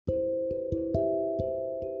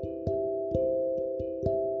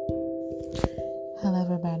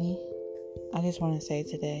everybody. I just want to say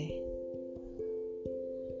today,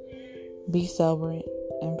 be sober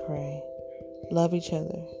and pray. Love each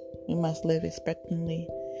other. We must live expectantly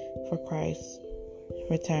for Christ's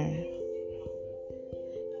return.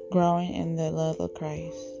 Growing in the love of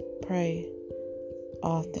Christ. Pray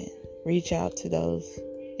often. Reach out to those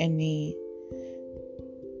in need.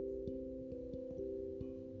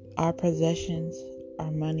 Our possessions,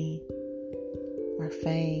 our money, our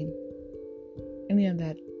fame, any of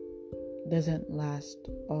that doesn't last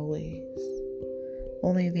always.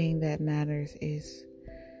 Only thing that matters is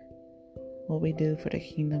what we do for the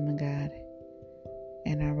kingdom of God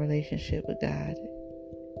and our relationship with God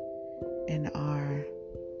and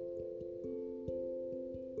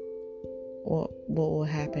what will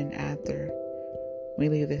happen after we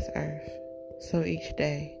leave this earth. So each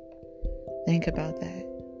day, think about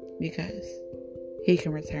that, because He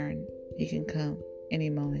can return. He can come any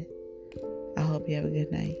moment. I hope you have a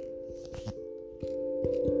good night.